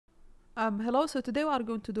Hello, so today we are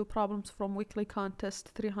going to do problems from weekly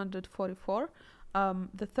contest 344.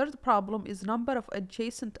 The third problem is number of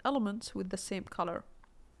adjacent elements with the same color.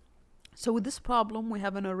 So with this problem, we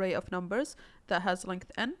have an array of numbers that has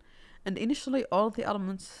length n, and initially all the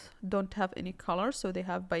elements don't have any color, so they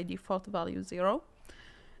have by default value 0.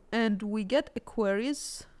 And we get a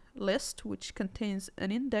queries list which contains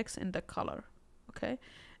an index and a color, okay?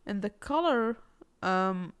 And the color,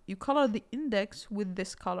 you color the index with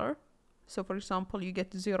this color. So for example, you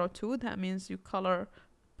get 0, 2, that means you color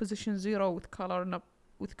position 0 with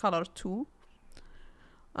color 2.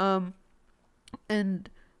 And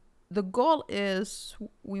the goal is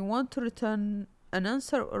we want to return an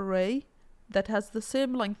answer array that has the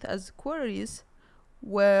same length as queries,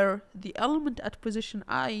 where the element at position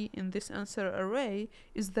I in this answer array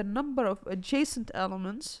is the number of adjacent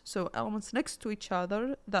elements, so elements next to each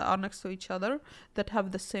other, that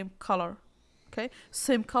have the same color. Okay,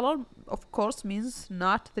 same color, of course, means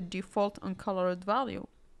not the default uncolored value.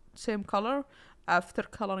 Same color after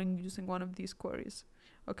coloring using one of these queries.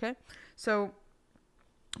 Okay, so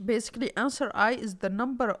basically answer I is the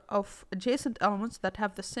number of adjacent elements that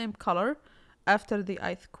have the same color after the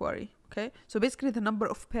ith query. Okay, so basically the number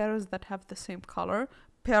of pairs that have the same color,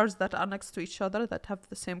 pairs that are next to each other that have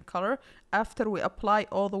the same color after we apply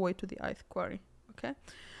all the way to the ith query. Okay.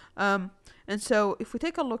 And so if we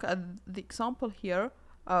take a look at the example here,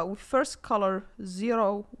 we first color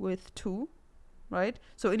 0 with 2, right?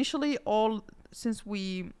 So initially since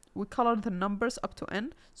we color the numbers up to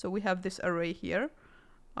n, so we have this array here.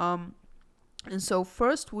 And so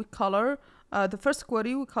first we color, the first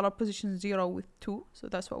query, we color position 0 with 2, so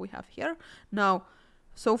that's what we have here. Now,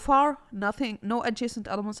 so far, no adjacent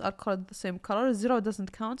elements are colored the same color. 0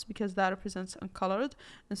 doesn't count because that represents uncolored.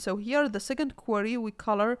 And so here, the second query, we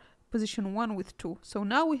color position 1 with 2. So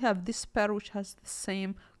now we have this pair which has the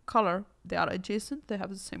same color. They are adjacent, they have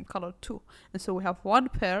the same color too. And so we have one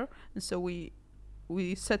pair, and so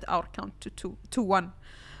we set our count to 1.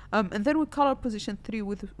 And then we color position 3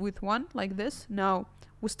 with 1, like this. Now,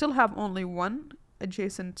 we still have only one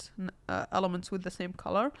adjacent elements with the same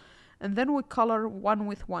color. And then we color 1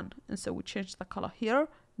 with 1, and so we change the color here.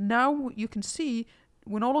 Now you can see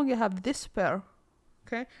we no longer have this pair,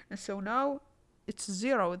 okay? And so now it's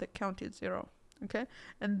 0, the count is 0, okay?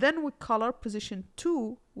 And then we color position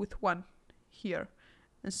 2 with 1 here.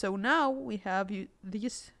 And so now we have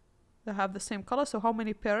these that have the same color. So how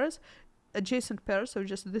many pairs? Adjacent pairs, so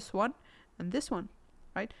just this one and this one,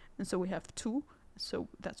 right? And so we have 2, so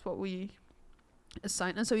that's what we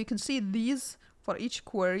assign. And so you can see these for each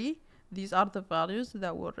query, these are the values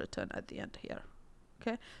that will return at the end here.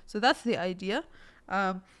 Okay, so that's the idea.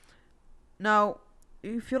 Now,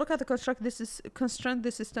 if you look at the construct, this is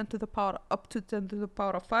 10 to the power up to 10 to the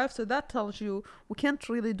power of 5. So that tells you we can't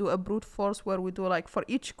really do a brute force where we do like for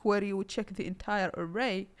each query we check the entire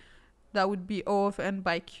array. That would be O of n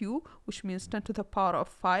by q, which means 10 to the power of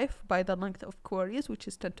 5 by the length of queries, which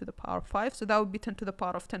is 10 to the power of 5. So that would be 10 to the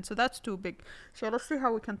power of 10. So that's too big. So let's see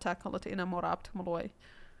how we can tackle it in a more optimal way.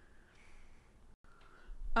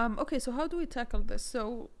 Okay, so how do we tackle this?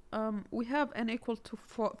 So we have n equal to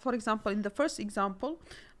 4. For example, in the first example,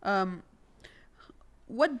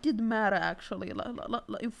 what did matter actually?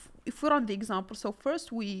 If we run the example, so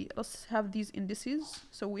first let's have these indices.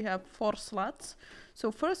 So we have 4 slots.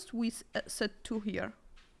 So first we set 2 here,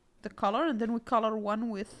 the color, and then we color 1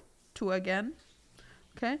 with 2 again.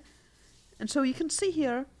 Okay, and so you can see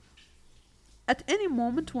here, at any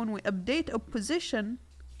moment when we update a position,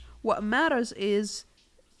 what matters is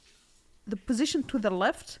the position to the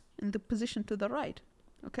left and the position to the right.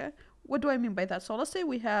 Okay, what do I mean by that? So let's say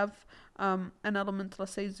we have an element,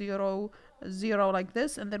 let's say 0, 0 like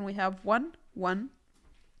this, and then we have 1, 1,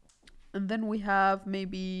 and then we have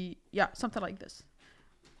maybe, yeah, something like this,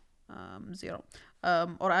 0.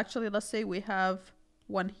 Or actually, let's say we have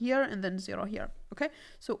 1 here and then 0 here. Okay,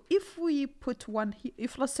 so if we put 1 here,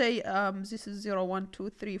 if let's say this is 0, 1,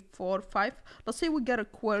 2, 3, 4, 5, let's say we get a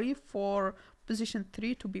query for position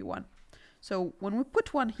 3 to be 1. So when we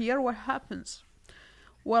put 1 here, what happens?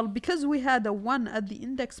 Well, because we had a 1 at the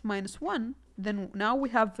index minus 1, then now we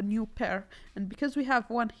have a new pair. And because we have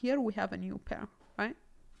 1 here, we have a new pair, right?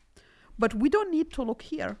 But we don't need to look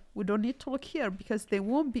here. We don't need to look here because they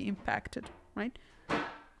won't be impacted, right?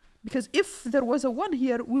 Because if there was a 1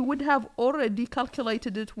 here, we would have already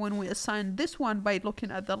calculated it when we assigned this one by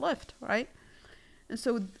looking at the left, right? And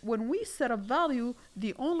so when we set a value,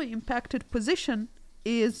 the only impacted position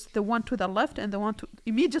is the one to the left and the one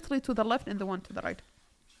immediately to the left and the one to the right.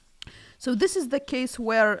 So this is the case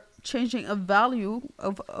where changing a value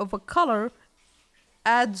of a color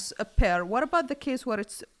adds a pair. What about the case where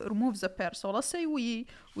it removes a pair? So let's say we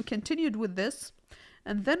continued with this,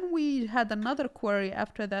 and then we had another query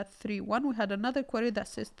after that 3, 1. We had another query that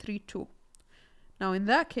says 3, 2. Now in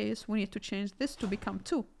that case, we need to change this to become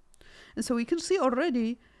 2. And so we can see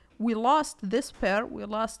already we lost this pair, we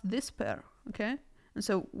lost this pair, okay? And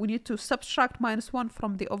so we need to subtract -1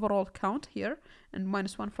 from the overall count here and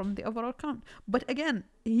 -1 from the overall count. But again,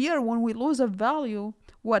 here when we lose a value,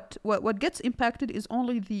 what gets impacted is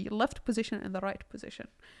only the left position and the right position.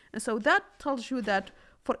 And so that tells you that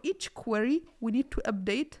for each query, we need to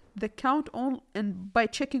update the count and by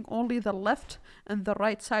checking only the left and the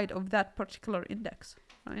right side of that particular index,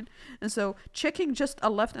 right? And so checking just a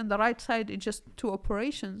left and the right side is just 2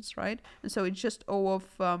 operations, right? And so it's just O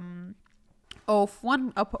of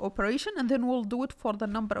one operation, and then we'll do it for the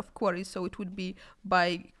number of queries. So it would be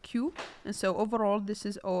by Q, and so overall this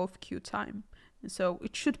is O of Q time, and so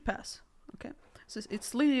it should pass, okay? So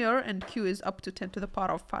it's linear, and Q is up to 10 to the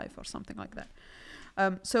power of 5 or something like that.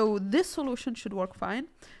 So this solution should work fine.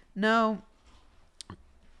 Now,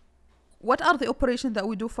 what are the operations that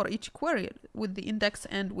we do for each query with the index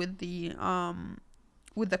and with the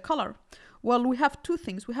color? Well, we have 2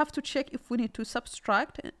 things. We have to check if we need to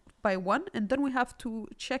subtract by 1, and then we have to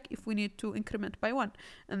check if we need to increment by 1.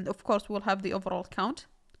 And of course, we'll have the overall count.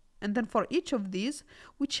 And then for each of these,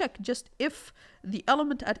 we check just if the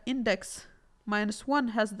element at index -1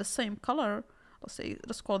 has the same color.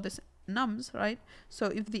 Let's call this nums, right? So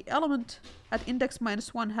if the element at index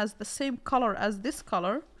 -1 has the same color as this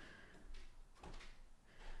color,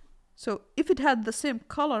 so if it had the same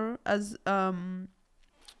color as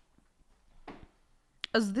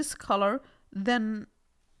this color, then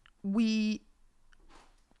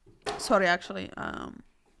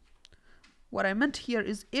what I meant here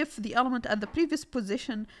is if the element at the previous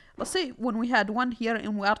position, let's say when we had 1 here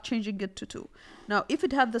and we are changing it to 2. Now, if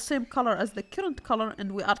it had the same color as the current color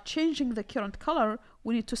and we are changing the current color,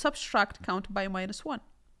 we need to subtract count by -1.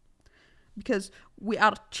 Because we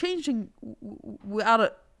are changing, we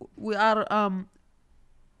are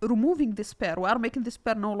removing this pair. We are making this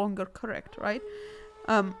pair no longer correct, right?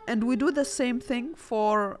 And we do the same thing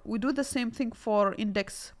for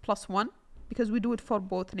index +1, because we do it for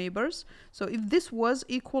both neighbors. So if this was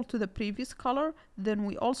equal to the previous color, then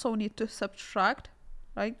we also need to subtract,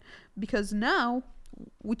 right? Because now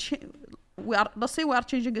let's say we are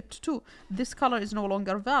changing it to 2. This color is no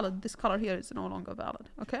longer valid. This color here is no longer valid,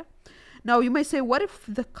 okay? Now you may say, what if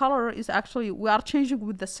the color is actually, we are changing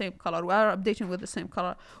with the same color, we are updating with the same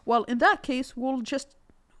color? Well, in that case, we'll just,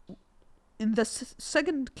 in the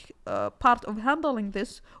second part of handling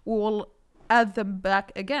this, we will add them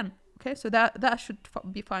back again. Okay, so that should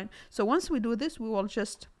be fine. So once we do this, we will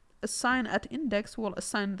just assign at index, we'll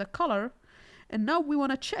assign the color. And now we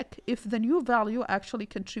want to check if the new value actually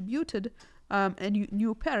contributed a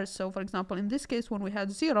new pair. So for example, in this case, when we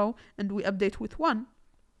had 0 and we update with 1,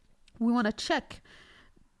 we want to check,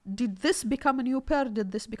 did this become a new pair?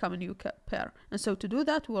 Did this become a new pair? And so to do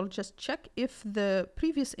that, we'll just check if the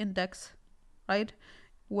previous index, right,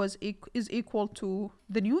 is equal to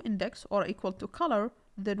the new index or equal to color.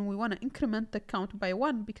 Then we want to increment the count by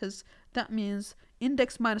 1, because that means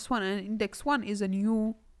index -1 and index 1 is a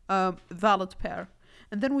new valid pair.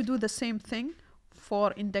 And then we do the same thing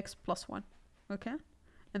for index +1, okay?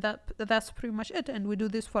 And that's pretty much it. And we do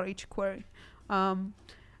this for each query.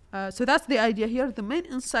 So that's the idea here. The main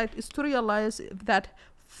insight is to realize that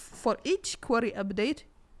for each query update,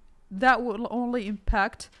 that will only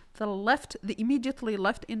impact the immediately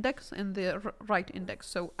left index and the right index.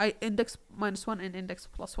 So index -1 and index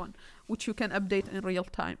 +1, which you can update in real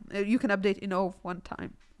time. You can update in O of 1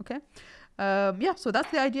 time. Okay. Yeah. So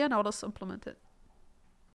that's the idea. Now let's implement it.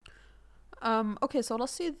 Okay. So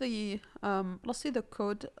let's see the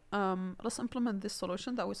code. Let's implement this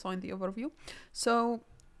solution that we saw in the overview. So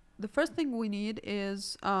the first thing we need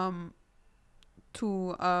is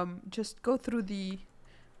to just go through the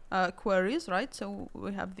queries, right? So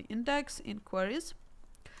we have the index in queries.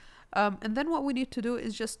 And then what we need to do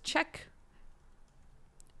is just check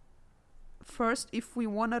first if we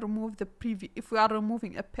want to remove if we are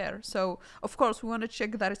removing a pair. So of course we want to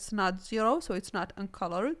check that it's not 0, so it's not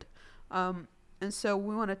uncolored. And so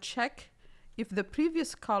we want to check if the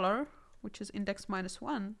previous color, which is index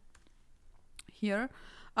 -1 here,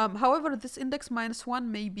 however, this index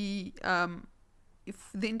 -1 may be,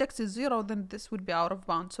 if the index is 0, then this would be out of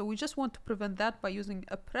bounds. So we just want to prevent that by using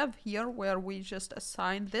a prev here, where we just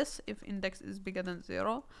assign this if index is bigger than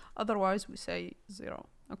 0. Otherwise, we say 0.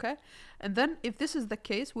 Okay. And then if this is the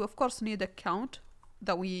case, we of course need a count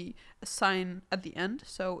that we assign at the end.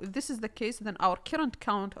 So if this is the case, then our current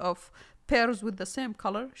count of pairs with the same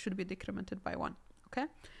color should be decremented by 1. Okay,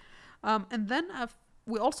 and then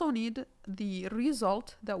we also need the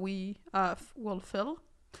result that we will fill,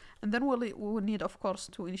 and then we will need, of course,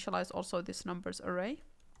 to initialize also this numbers array,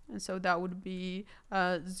 and so that would be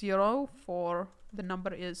 0 for the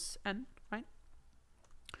number is n, right?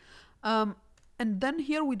 And then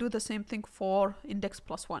here we do the same thing for index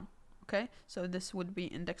plus 1. Okay, so this would be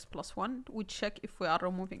index plus 1. We check if we are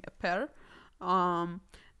removing a pair.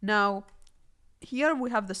 Now here we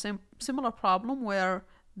have the similar problem where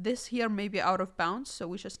this here may be out of bounds, so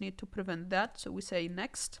we just need to prevent that. So we say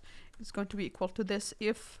next is going to be equal to this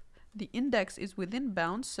if the index is within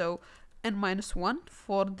bounds, so n minus 1.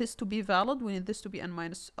 For this to be valid, we need this to be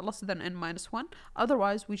less than n minus 1.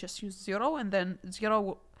 Otherwise, we just use 0, and then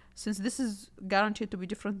 0, since this is guaranteed to be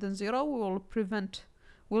different than 0,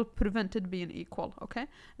 we'll prevent it being equal. Okay,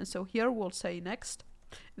 and so here we'll say next.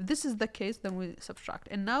 If this is the case, then we subtract,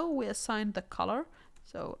 and now we assign the color,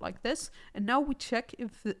 so like this, and now we check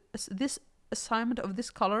if this assignment of this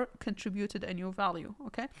color contributed a new value.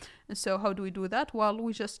 Okay, and so how do we do that? Well,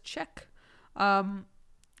 we just check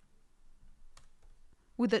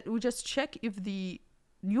we just check if the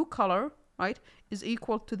new color, right, is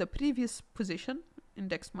equal to the previous position,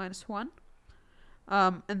 index minus 1.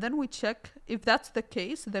 And then we check if that's the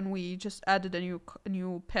case, then we just added a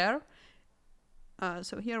new pair.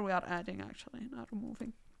 So here we are adding, actually, not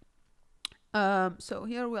removing. So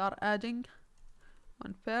here we are adding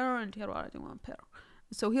 1 pair, and here we are adding 1 pair.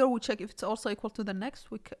 So here we check if it's also equal to the next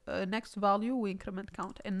next value, we increment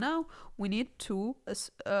count. And now we need to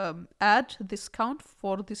add this count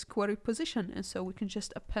for this query position, and so we can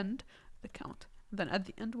just append the count. Then at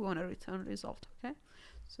the end we want to return result. Okay,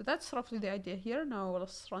 so that's roughly the idea here. Now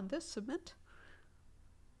let's run this, submit,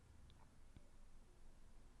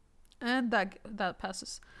 and that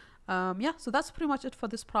passes. Yeah, so that's pretty much it for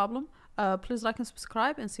this problem. Please like and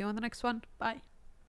subscribe, and see you on the next one. Bye.